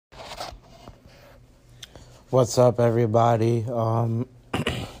What's up, everybody? I'm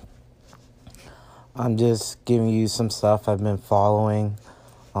just giving you some stuff I've been following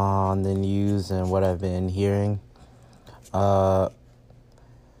on the news and what I've been hearing. I've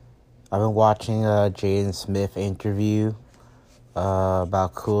been watching a Jaden Smith interview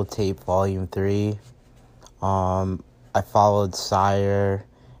about Cool Tape Volume 3. I followed Sire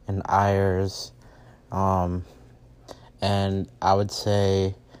and Ayers, and I would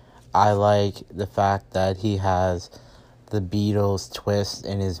say I like the fact that he has the Beatles twist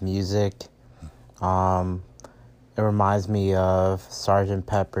in his music. It reminds me of Sgt.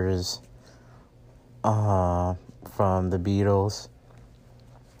 Pepper's from the Beatles.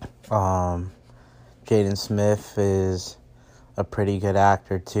 Jaden Smith is a pretty good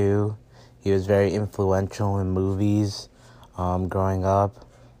actor too. He was very influential in movies growing up,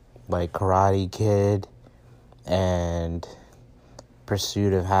 like Karate Kid and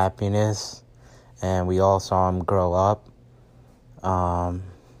Pursuit of Happiness, and we all saw him grow up.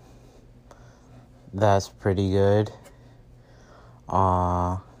 That's pretty good.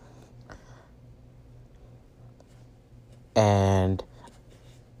 And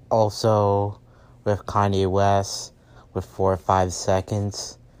also with Kanye West, with 4 or 5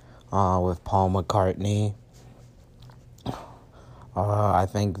 Seconds, with Paul McCartney. I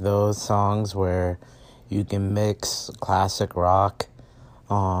think those songs where you can mix classic rock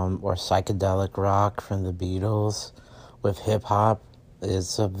or psychedelic rock from the Beatles with hip-hop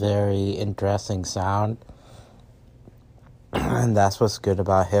is a very interesting sound. And that's what's good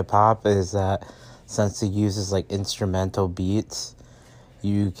about hip-hop, is that since it uses like instrumental beats,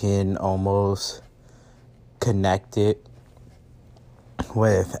 you can almost connect it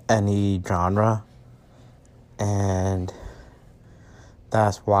with any genre. And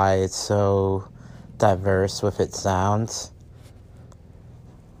that's why it's so diverse with its sounds.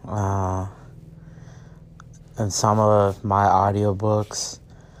 In some of my audiobooks,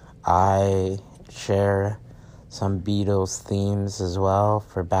 I share some Beatles themes as well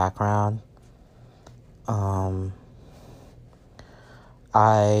for background. I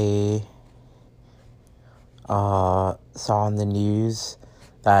saw on the news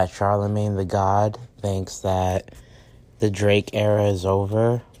that Charlemagne the God thinks that the Drake era is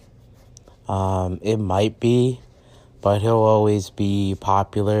over. It might be, but he'll always be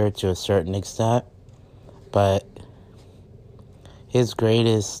popular to a certain extent. But his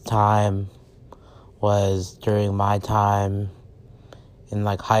greatest time was during my time in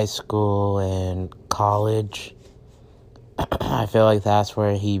like high school and college. I feel like that's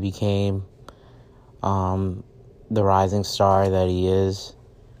where he became the rising star that he is.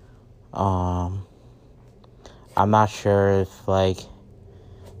 I'm not sure if like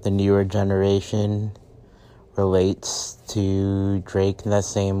the newer generation relates to Drake in the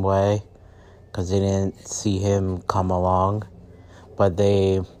same way, because they didn't see him come along, but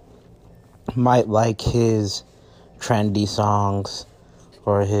they might like his trendy songs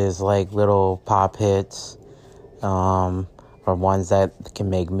or his like little pop hits, or ones that can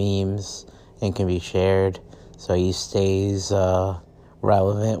make memes and can be shared, so he stays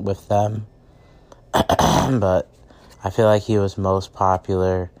relevant with them. But I feel like he was most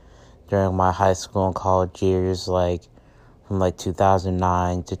popular during my high school and college years, like from like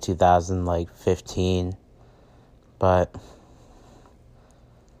 2009 to 2015. But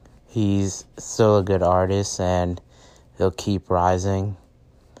he's still a good artist and he'll keep rising.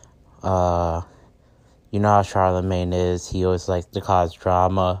 You know how Charlemagne is. He always likes to cause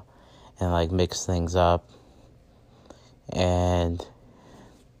drama and like mix things up. And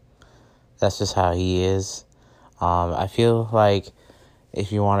that's just how he is. I feel like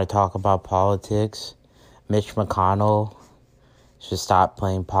if you want to talk about politics, Mitch McConnell should stop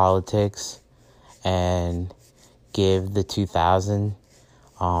playing politics and give the 2000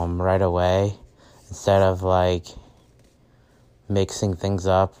 right away, instead of like mixing things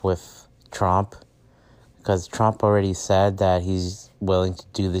up with Trump, because Trump already said that he's willing to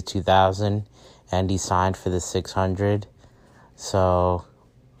do the 2000 and he signed for the 600. So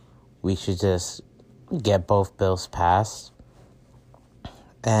we should just get both bills passed.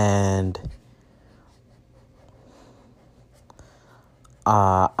 And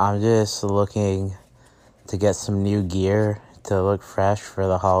I'm just looking to get some new gear to look fresh for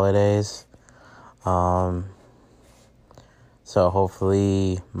the holidays. So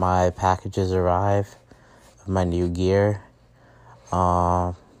hopefully my packages arrive of my new gear.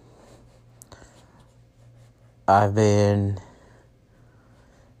 I've been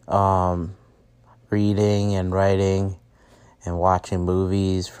reading and writing and watching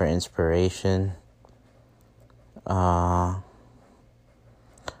movies for inspiration.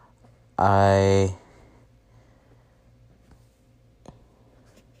 I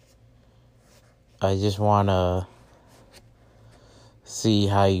I just want to see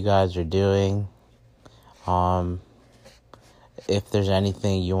how you guys are doing. If there's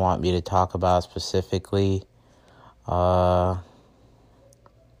anything you want me to talk about specifically,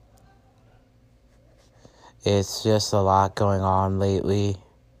 it's just a lot going on lately.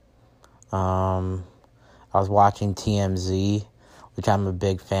 I was watching TMZ, which I'm a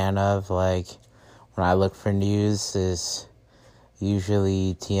big fan of. Like, when I look for news, is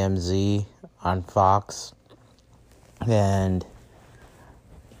usually TMZ on Fox. And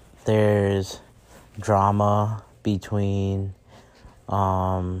there's drama between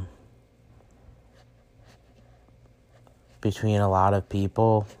a lot of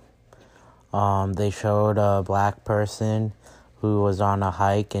people. They showed a black person who was on a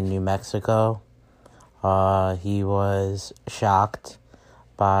hike in New Mexico. He was shocked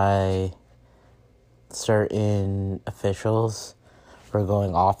by certain officials for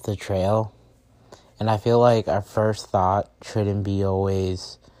going off the trail. And I feel like our first thought shouldn't be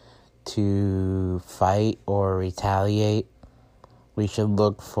always to fight or retaliate. We should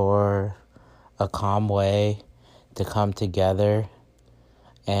look for a calm way to come together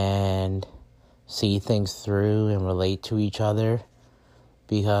and see things through and relate to each other,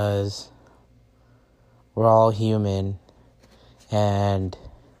 because we're all human and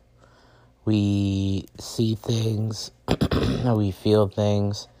we see things and we feel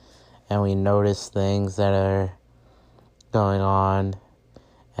things and we notice things that are going on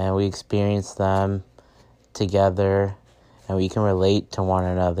and we experience them together and we can relate to one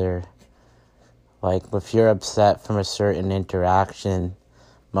another. Like, if you're upset from a certain interaction,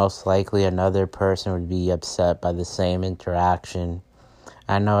 most likely another person would be upset by the same interaction.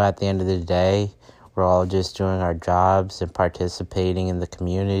 I know at the end of the day, we're all just doing our jobs and participating in the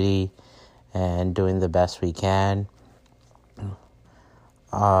community and doing the best we can.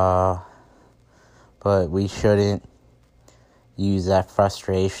 But we shouldn't use that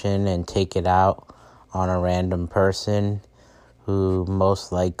frustration and take it out on a random person who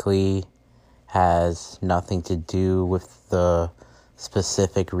most likely has nothing to do with the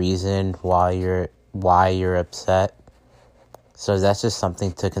specific reason why you're upset. So that's just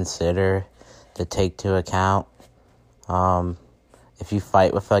something to consider, to take to account. If you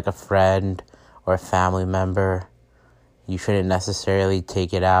fight with like a friend or a family member, you shouldn't necessarily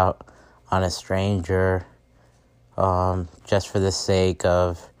take it out on a stranger just for the sake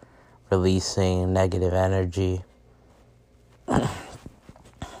of releasing negative energy.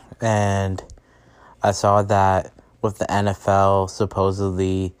 And I saw that with the NFL,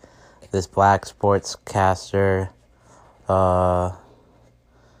 supposedly this black sportscaster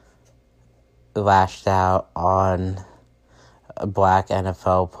lashed out on a black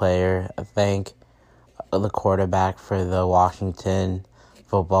NFL player, I think, the quarterback for the Washington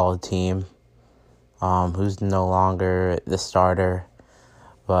football team, who's no longer the starter,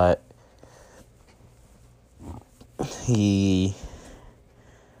 but he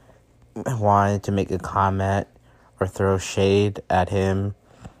wanted to make a comment or throw shade at him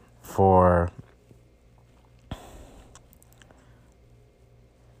for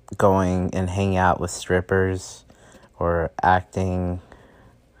going and hanging out with strippers or acting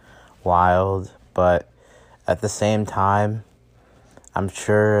wild. But at the same time, I'm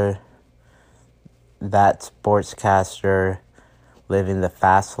sure that sportscaster living the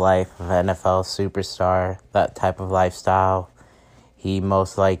fast life of NFL superstar, that type of lifestyle, he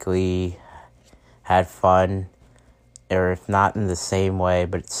most likely had fun, or if not in the same way,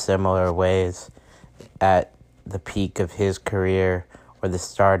 but similar ways, at the peak of his career or the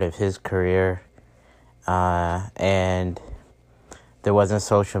start of his career. And there wasn't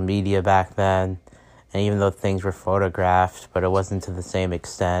social media back then, and even though things were photographed, but it wasn't to the same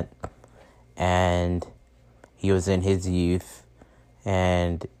extent. And he was in his youth,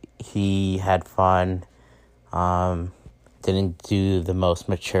 and he had fun, didn't do the most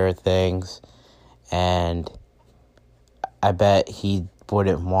mature things, and I bet he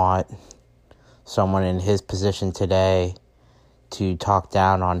wouldn't want someone in his position today to talk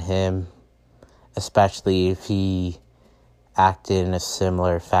down on him, especially if he acted in a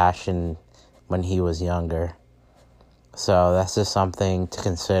similar fashion when he was younger. So that's just something to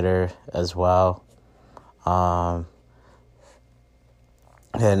consider as well. And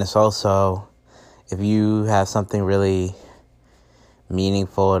it's also, if you have something really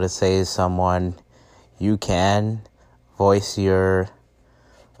meaningful to say to someone, you can voice your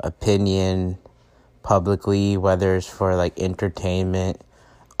opinion publicly, whether it's for like entertainment,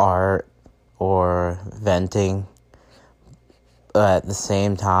 art, or venting. But at the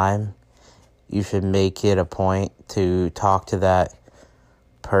same time, you should make it a point to talk to that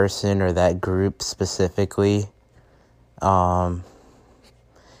person or that group specifically, in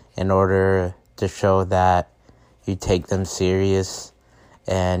order to show that you take them serious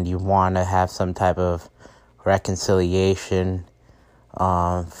and you want to have some type of reconciliation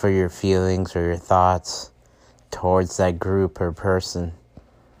for your feelings or your thoughts towards that group or person.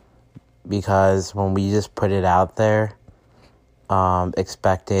 Because when we just put it out there,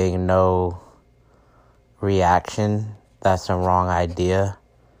 expecting no reaction, that's a wrong idea.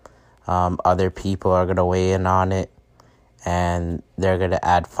 Other people are going to weigh in on it, and they're going to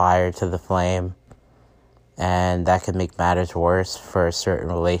add fire to the flame, and that could make matters worse for a certain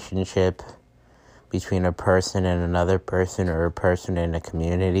relationship between a person and another person, or a person in a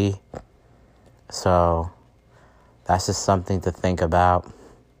community. So that's just something to think about.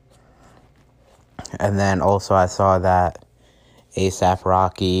 And then also I saw that A$AP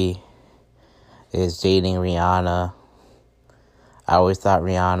Rocky is dating Rihanna. I always thought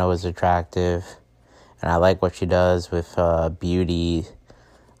Rihanna was attractive, and I like what she does with beauty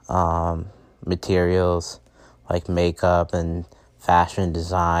materials like makeup and fashion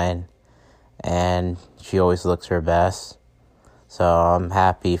design, and she always looks her best. So I'm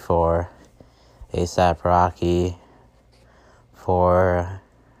happy for A$AP Rocky for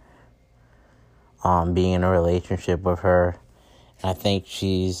being in a relationship with her. I think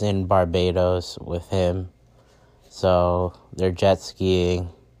she's in Barbados with him. So they're jet skiing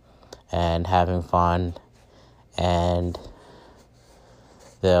and having fun, and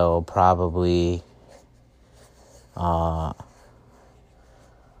they'll probably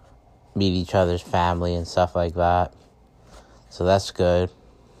meet each other's family and stuff like that. So that's good.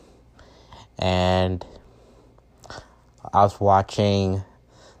 And I was watching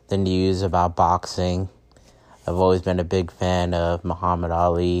the news about boxing. I've always been a big fan of Muhammad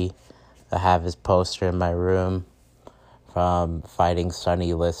Ali. I have his poster in my room from fighting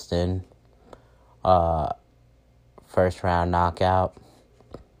Sonny Liston, first round knockout.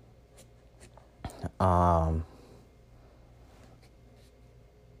 I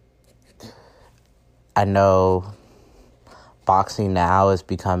know boxing now is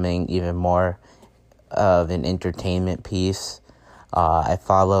becoming even more of an entertainment piece. I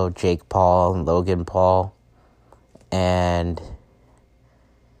follow Jake Paul and Logan Paul, and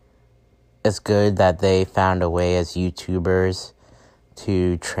it's good that they found a way as YouTubers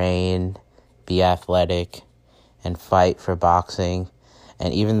to train, be athletic, and fight for boxing.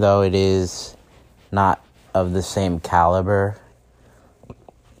 And even though it is not of the same caliber,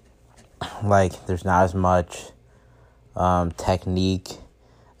 like there's not as much technique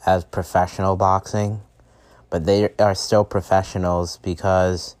as professional boxing, but they are still professionals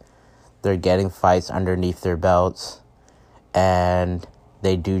because they're getting fights underneath their belts, and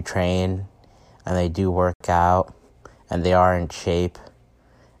they do train, and they do work out, and they are in shape,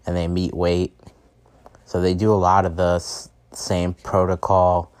 and they meet weight. So they do a lot of the same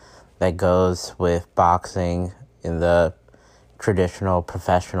protocol that goes with boxing in the traditional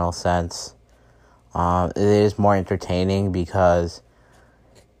professional sense. It is more entertaining because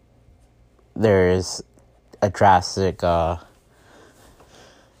there is a drastic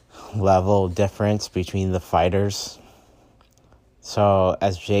level difference between the fighters. So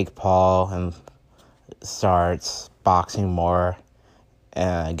as Jake Paul starts boxing more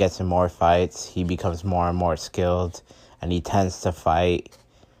and gets in more fights, he becomes more and more skilled, and he tends to fight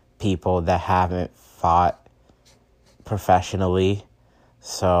people that haven't fought professionally,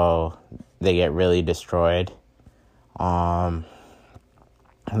 so they get really destroyed. That's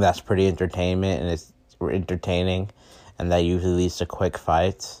pretty entertainment, and it's entertaining, and that usually leads to quick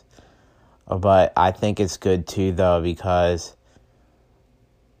fights. But I think it's good too, though, because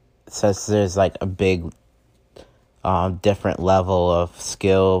since there's like a big different level of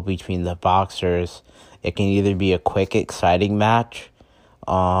skill between the boxers, it can either be a quick, exciting match,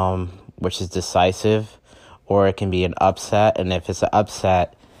 which is decisive, or it can be an upset. And if it's an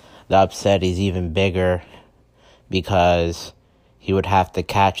upset, the upset is even bigger because he would have to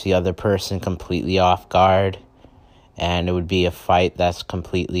catch the other person completely off guard, and it would be a fight that's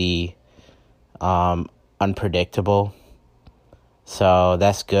completely unpredictable. So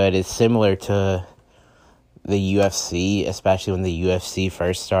that's good. It's similar to the UFC, especially when the UFC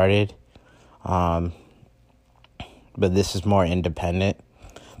first started. But this is more independent.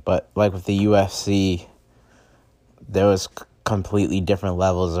 But like with the UFC, there was completely different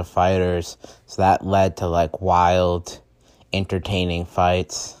levels of fighters. So that led to like wild, entertaining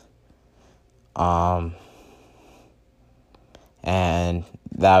fights. And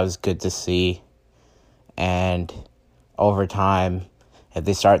that was good to see. And over time, if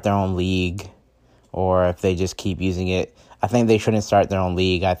they start their own league, or if they just keep using it I think they shouldn't start their own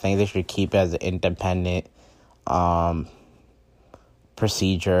league. I think they should keep it as an independent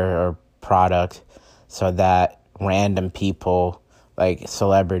procedure or product so that random people, like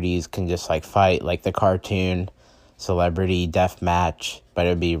celebrities, can just like fight, like the cartoon celebrity death match, but it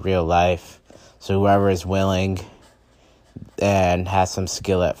would be real life. So whoever is willing and has some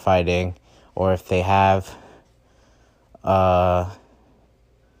skill at fighting, or if they have an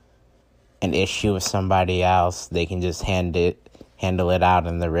issue with somebody else, they can just handle it out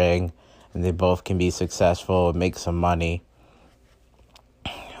in the ring, and they both can be successful and make some money.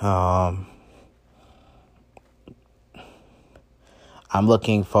 I'm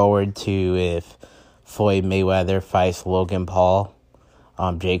looking forward to if Floyd Mayweather fights Logan Paul,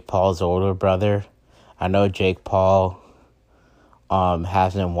 Jake Paul's older brother. I know Jake Paul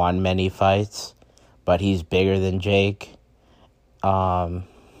hasn't won many fights, but he's bigger than Jake. And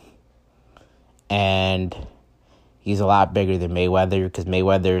he's a lot bigger than Mayweather, because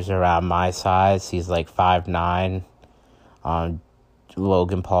Mayweather's around my size. He's like 5'9".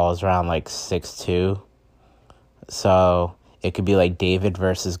 Logan Paul is around like 6'2". So it could be like David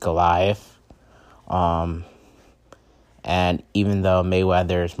versus Goliath. And even though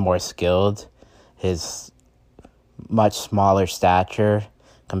Mayweather is more skilled, his much smaller stature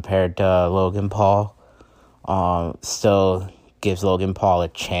compared to Logan Paul still gives Logan Paul a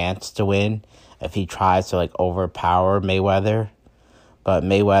chance to win if he tries to like overpower Mayweather. But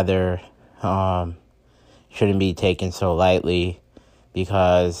Mayweather shouldn't be taken so lightly,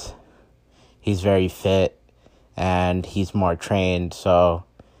 because he's very fit and he's more trained, so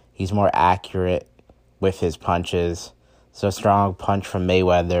he's more accurate with his punches. So a strong punch from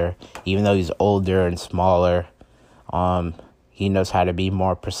Mayweather, even though he's older and smaller, he knows how to be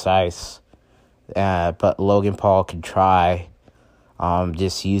more precise. But Logan Paul could try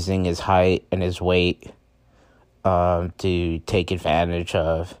just using his height and his weight to take advantage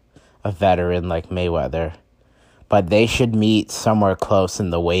of a veteran like Mayweather. But they should meet somewhere close in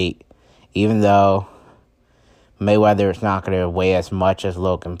the weight, even though Mayweather is not going to weigh as much as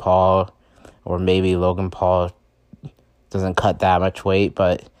Logan Paul, or maybe Logan Paul doesn't cut that much weight,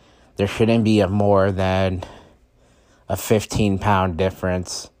 but there shouldn't be more than a 15-pound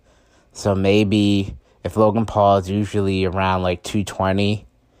difference. So maybe if Logan Paul is usually around like 220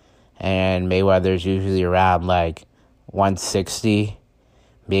 and Mayweather is usually around like 160,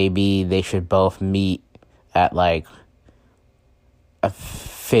 maybe they should both meet at like a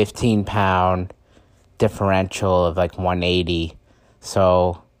 15-pound differential of like 180.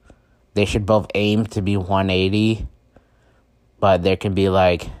 So they should both aim to be 180, but there can be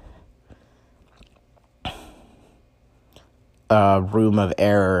like a room of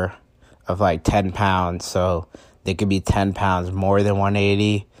error of like 10 pounds. So they could be 10 pounds more than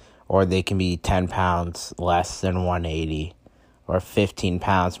 180, or they can be 10 pounds less than 180, or 15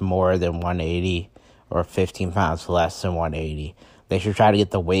 pounds more than 180, or 15 pounds less than 180. They should try to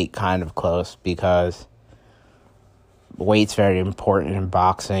get the weight kind of close, because weight's very important in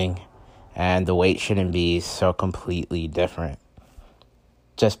boxing, and the weight shouldn't be so completely different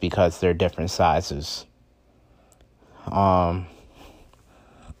just because they're different sizes. I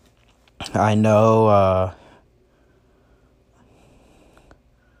know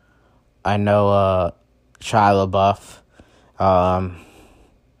Shia LaBeouf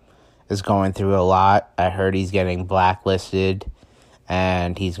is going through a lot. I heard he's getting blacklisted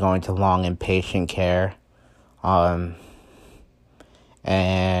and he's going to long inpatient care. And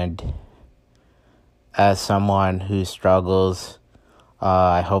as someone who struggles,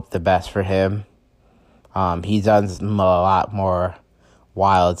 I hope the best for him. He's done a lot more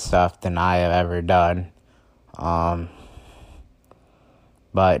wild stuff than I have ever done.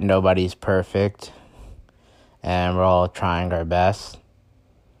 But nobody's perfect, and we're all trying our best.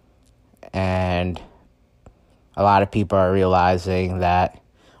 And a lot of people are realizing that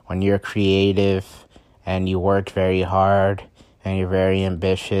when you're creative and you work very hard and you're very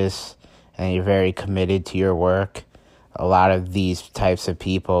ambitious and you're very committed to your work, a lot of these types of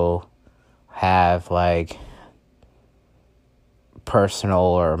people have like personal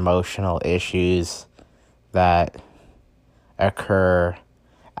or emotional issues that occur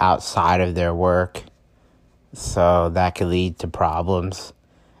outside of their work, so that could lead to problems.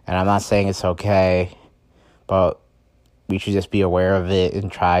 And I'm not saying it's okay, but we should just be aware of it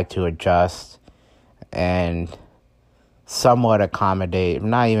and try to adjust and somewhat accommodate,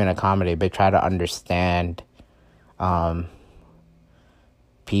 not even accommodate, but try to understand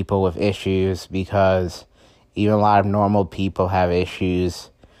people with issues, because even a lot of normal people have issues,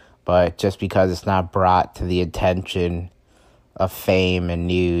 but just because it's not brought to the attention of fame and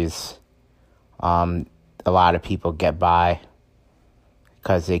news, a lot of people get by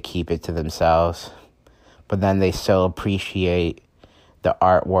because they keep it to themselves. But then they still appreciate the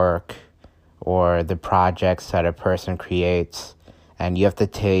artwork or the projects that a person creates. And you have to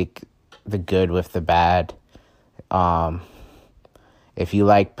take the good with the bad. If you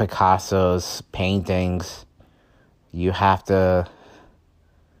like Picasso's paintings, you have to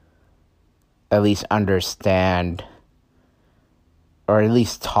at least understand or at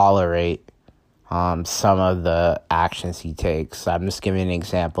least tolerate some of the actions he takes. I'm just giving an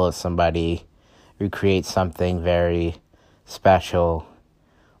example of somebody who creates something very special,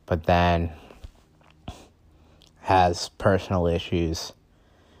 but then has personal issues.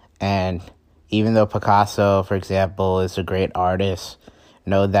 And even though Picasso, for example, is a great artist,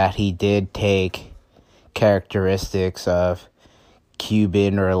 know that he did take characteristics of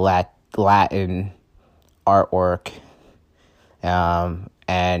Cuban or Latin artwork,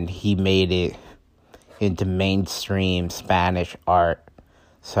 and he made it into mainstream Spanish art.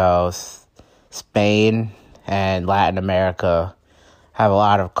 So Spain and Latin America have a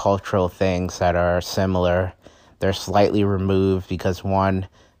lot of cultural things that are similar. They're slightly removed because one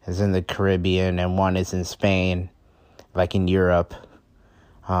is in the Caribbean and one is in Spain, like in Europe.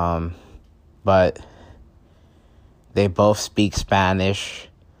 But they both speak Spanish.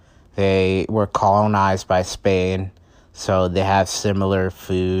 They were colonized by Spain, so they have similar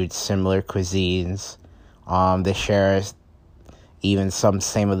foods, similar cuisines. They share even some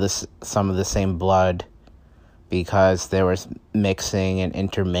of the same blood because there was mixing and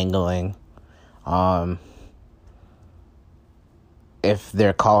intermingling. If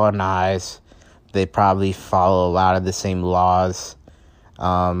they're colonized, they probably follow a lot of the same laws.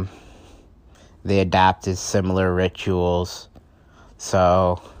 They adapted similar rituals.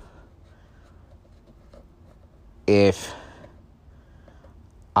 So if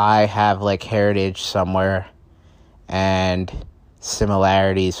I have like heritage somewhere and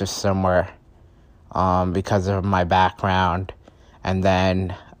similarities are somewhere because of my background, and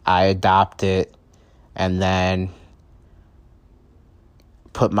then I adopt it and then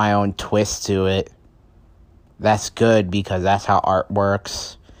put my own twist to it, that's good because that's how art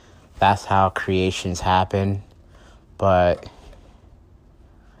works. That's how creations happen. But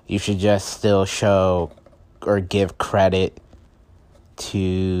you should just still show or give credit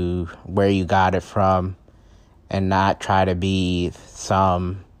to where you got it from and not try to be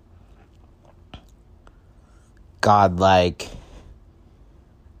some godlike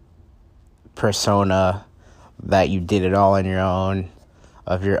persona that you did it all on your own,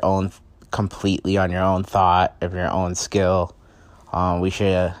 completely on your own thought, of your own skill. We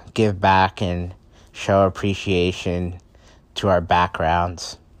should give back and show appreciation to our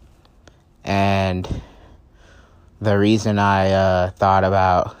backgrounds. And the reason I thought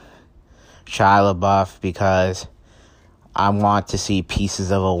about Shia LaBeouf, because I want to see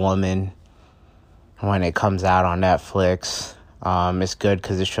Pieces of a Woman when it comes out on Netflix. It's good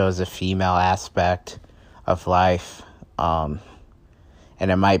because it shows the female aspect of life. And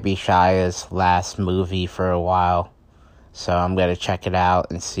it might be Shia's last movie for a while. So I'm going to check it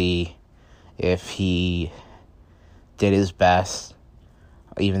out and see if he did his best,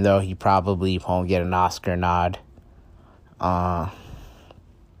 even though he probably won't get an Oscar nod.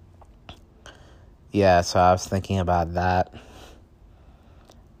 Yeah, so I was thinking about that.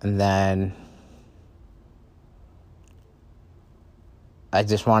 And then I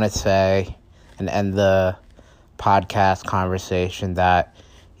just want to say and end the podcast conversation that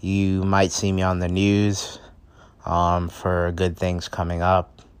you might see me on the news for good things coming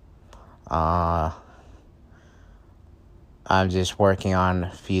up. I'm just working on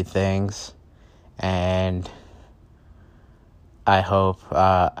a few things, and I hope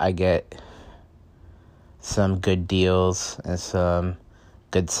I get some good deals and some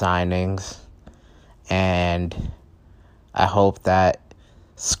good signings, and I hope that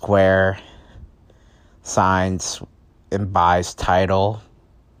Square signs and buys Tidal,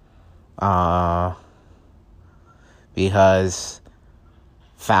 because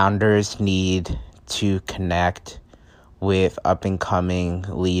founders need to connect with up-and-coming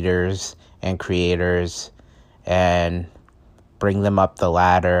leaders and creators and bring them up the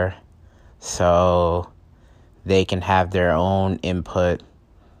ladder so they can have their own input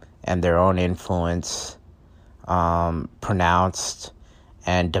and their own influence pronounced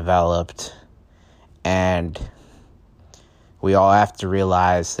and developed. And we all have to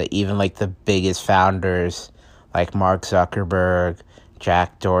realize that even like the biggest founders like Mark Zuckerberg,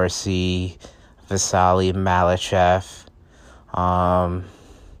 Jack Dorsey, Vasily Malichev,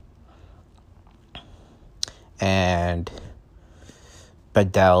 and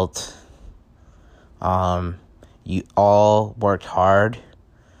Badelt, You all worked hard,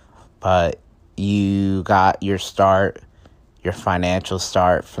 but you got your start, your financial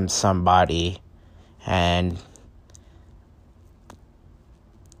start from somebody, and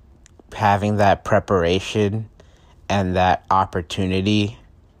having that preparation and that opportunity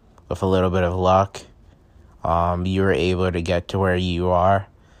with a little bit of luck, you were able to get to where you are.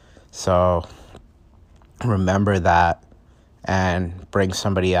 So remember that and bring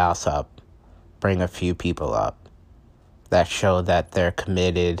somebody else up. Bring a few people up that show that they're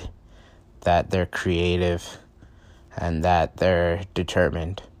committed, that they're creative, and that they're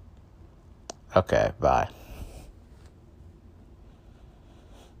determined. Okay, bye.